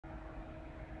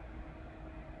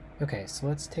Okay, so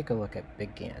let's take a look at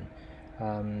BigGAN.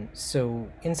 So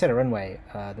inside of Runway,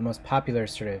 the most popular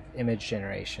sort of image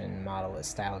generation model is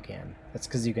StyleGAN. That's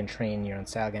because you can train your own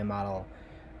StyleGAN model,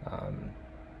 um,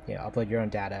 upload your own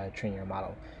data, train your own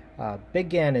model.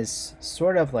 BigGAN is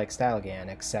sort of like StyleGAN,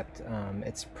 except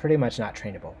it's pretty much not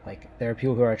trainable. Like there are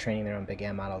people who are training their own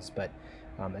BigGAN models, but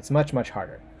it's much, much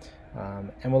harder.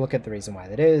 And we'll look at the reason why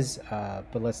that is,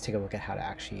 but let's take a look at how to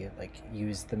actually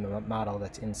use the model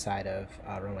that's inside of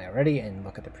Runway already and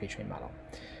look at the pre-trained model.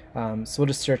 So we'll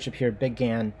just search up here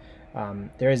BigGAN.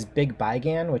 There is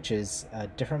BigGAN, which is a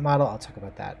different model. I'll talk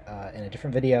about that in a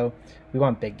different video. We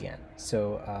want BigGAN.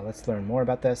 So let's learn more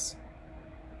about this.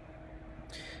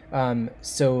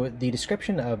 So the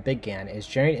description of BigGAN is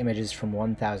generate images from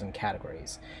 1,000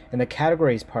 categories. And the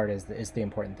categories part is the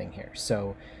important thing here.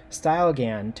 So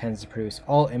StyleGAN tends to produce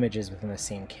all images within the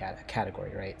same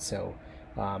category, right? So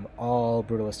all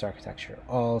brutalist architecture,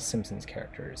 all Simpsons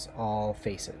characters, all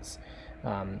faces.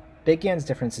 BigGAN's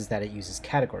difference is that it uses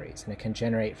categories, and it can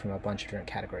generate from a bunch of different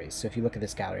categories. So if you look at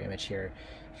this gallery image here,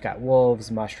 you've got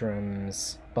wolves,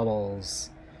 mushrooms, bubbles,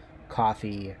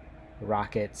 coffee,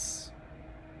 rockets,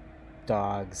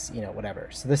 dogs, whatever.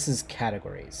 So this is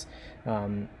categories.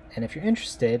 And if you're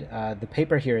interested, the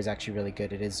paper here is actually really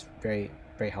good. It is very,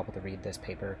 very helpful to read this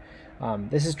paper.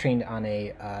 This is trained on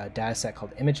a data set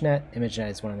called ImageNet. ImageNet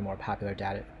is one of the more popular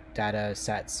data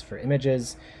sets for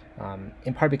images,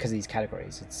 in part because of these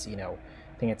categories. It's, I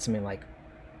think it's something like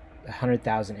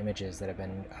 100,000 images that have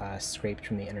been scraped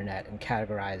from the internet and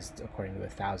categorized according to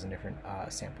 1,000 different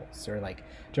samples, or like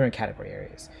different category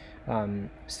areas.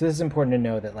 So this is important to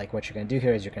know that what you're going to do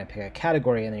here is you're going to pick a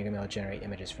category and then you're going to be able to generate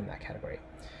images from that category.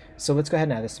 So let's go ahead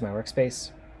and add this to my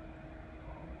workspace.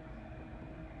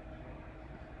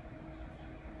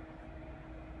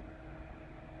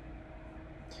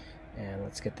 And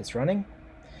let's get this running.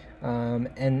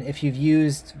 And if you've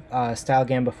used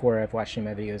StyleGAN before, I've watched any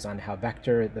of my videos on how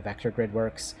the vector grid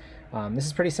works. This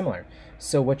is pretty similar.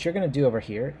 So what you're going to do over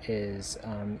here is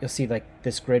you'll see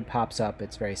this grid pops up.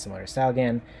 It's very similar to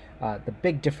StyleGAN. The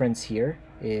big difference here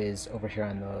is over here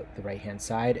on the right-hand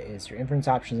side is your inference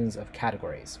options of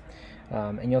categories.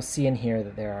 And you'll see in here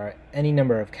that there are any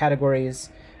number of categories.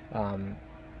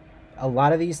 A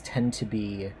lot of these tend to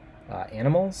be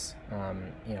animals.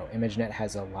 ImageNet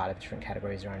has a lot of different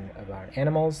categories around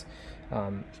animals.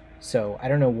 So I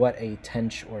don't know what a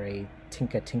tench or a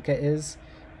tinka is.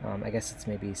 I guess it's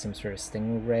maybe some sort of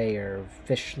stingray or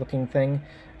fish-looking thing.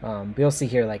 But you'll see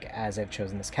here, as I've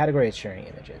chosen this category, it's sharing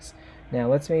images. Now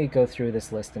let's maybe go through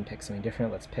this list and pick something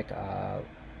different. Let's pick a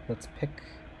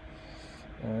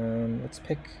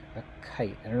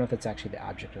kite. I don't know if it's actually the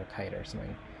object of a kite or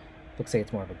something. Looks like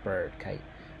it's more of a bird kite.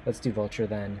 Let's do vulture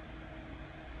then.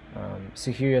 So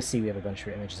here you'll see we have a bunch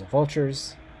of images of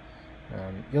vultures.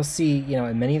 You'll see,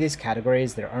 in many of these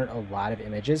categories, there aren't a lot of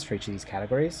images for each of these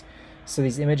categories. So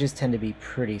these images tend to be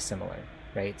pretty similar,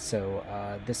 right? So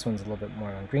this one's a little bit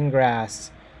more on green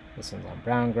grass, this one's on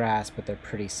brown grass, but they're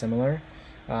pretty similar.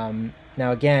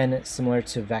 Now again, similar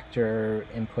to vector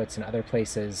inputs in other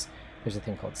places, there's a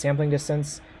thing called sampling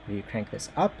distance. If you crank this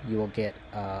up, you will get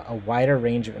a wider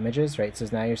range of images, right? So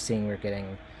now you're seeing we're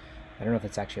getting, I don't know if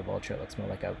it's actually a vulture, it looks more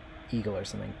like a eagle or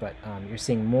something, but you're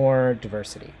seeing more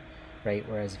diversity, right?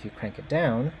 Whereas if you crank it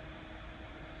down,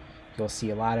 you'll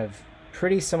see a lot of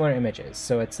pretty similar images.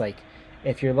 So it's like,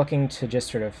 if you're looking to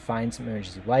just sort of find some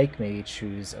images you like, maybe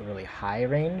choose a really high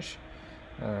range.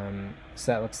 So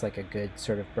that looks like a good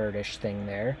sort of birdish thing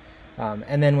there.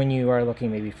 And then when you are looking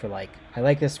maybe for I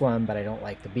like this one, but I don't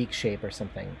like the beak shape or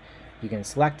something, you can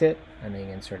select it, and then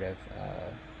you can sort of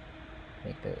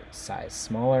make the size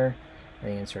smaller,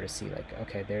 and you can sort of see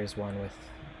okay, there's one with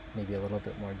maybe a little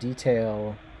bit more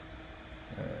detail,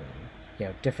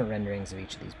 different renderings of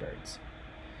each of these birds.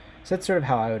 So that's sort of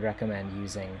how I would recommend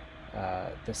using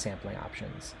the sampling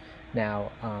options.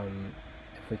 Now,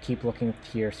 if we keep looking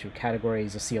here through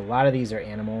categories, you'll see a lot of these are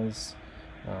animals,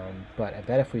 but I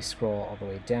bet if we scroll all the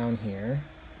way down here,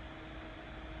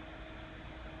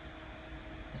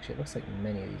 actually it looks like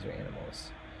many of these are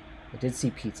animals. I did see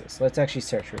pizza, so let's actually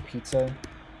search for pizza.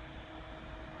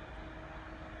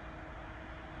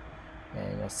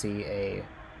 And you'll see a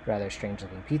rather strange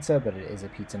looking pizza, but it is a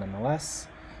pizza nonetheless.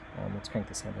 Let's crank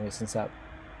the sampling distance up.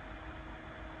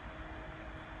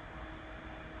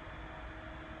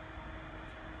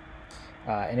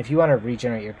 And if you want to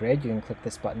regenerate your grid, you can click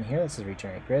this button here. This is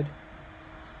regenerate grid.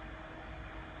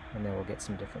 And then we'll get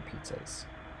some different pizzas.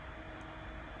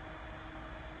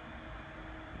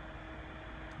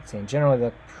 So in general, they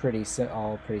look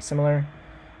all pretty similar.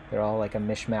 They're all like a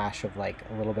mishmash of a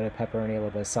little bit of pepperoni, a little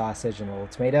bit of sausage, and a little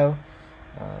tomato.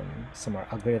 Some are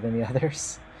uglier than the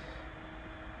others.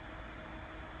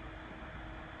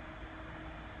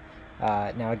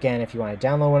 Now again, if you want to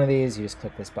download one of these, you just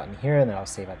click this button here and then I'll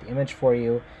save out the image for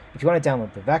you. If you want to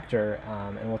download the vector,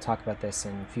 and we'll talk about this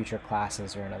in future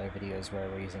classes or in other videos where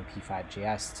we're using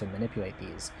P5JS to manipulate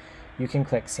these, you can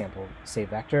click sample save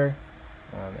vector,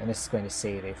 and this is going to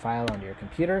save a file onto your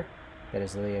computer that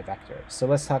is literally a vector. So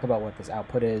let's talk about what this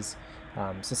output is.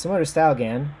 So similar to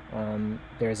StyleGAN,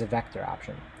 there is a vector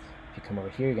option. If you come over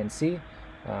here, you can see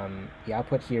the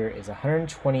output here is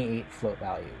 128 float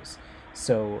values.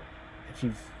 So if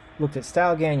you've looked at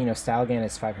StyleGAN, you know StyleGAN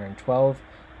is 512,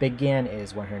 BigGAN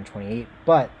is 128,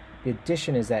 but the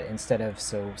addition is that instead of,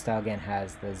 so StyleGAN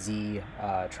has the Z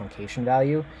truncation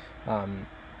value,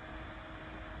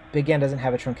 BigGAN doesn't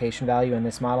have a truncation value in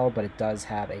this model, but it does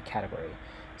have a category.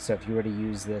 So if you were to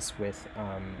use this with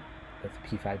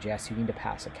P5JS, you need to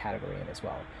pass a category in as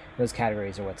well. Those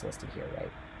categories are what's listed here,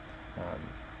 right?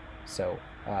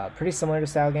 Pretty similar to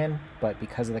StyleGAN, but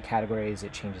because of the categories,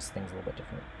 it changes things a little bit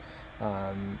different.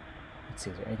 Let's see,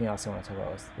 is there anything else I want to talk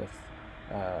about with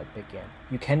BigGAN?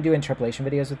 You can do interpolation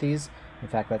videos with these. In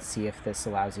fact, let's see if this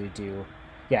allows you to do,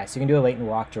 yeah, so you can do a latent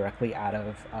walk directly out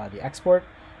of the export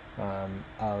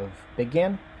of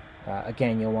BigGAN.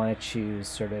 Again, you'll want to choose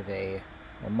sort of a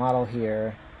model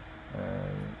here,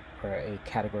 or a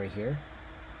category here.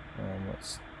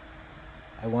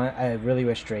 I really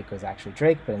wish Drake was actually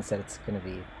Drake, but instead it's going to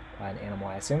be an animal,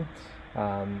 I assume.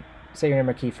 Say your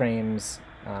number of keyframes,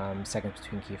 seconds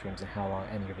between keyframes, and how long,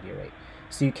 and your video rate.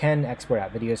 So you can export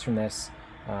out videos from this.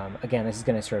 Again, this is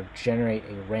going to sort of generate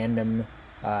a random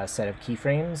set of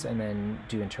keyframes and then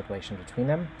do interpolation between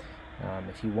them.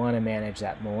 If you want to manage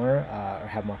that more or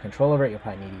have more control over it, you'll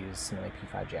probably need to use something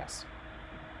like P5JS.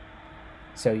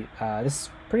 So this is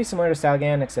pretty similar to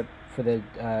StyleGAN, except for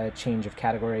the change of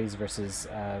categories versus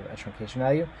a truncation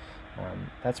value.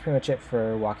 That's pretty much it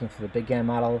for walking through the BigGAN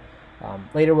model.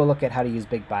 Later we'll look at how to use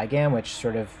BigGAN, which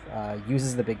sort of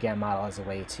uses the BigGAN model as a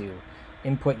way to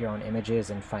input your own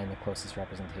images and find the closest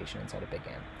representation inside of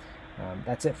BigGAN.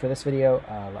 That's it for this video.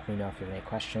 Let me know if you have any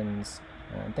questions.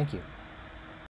 Thank you.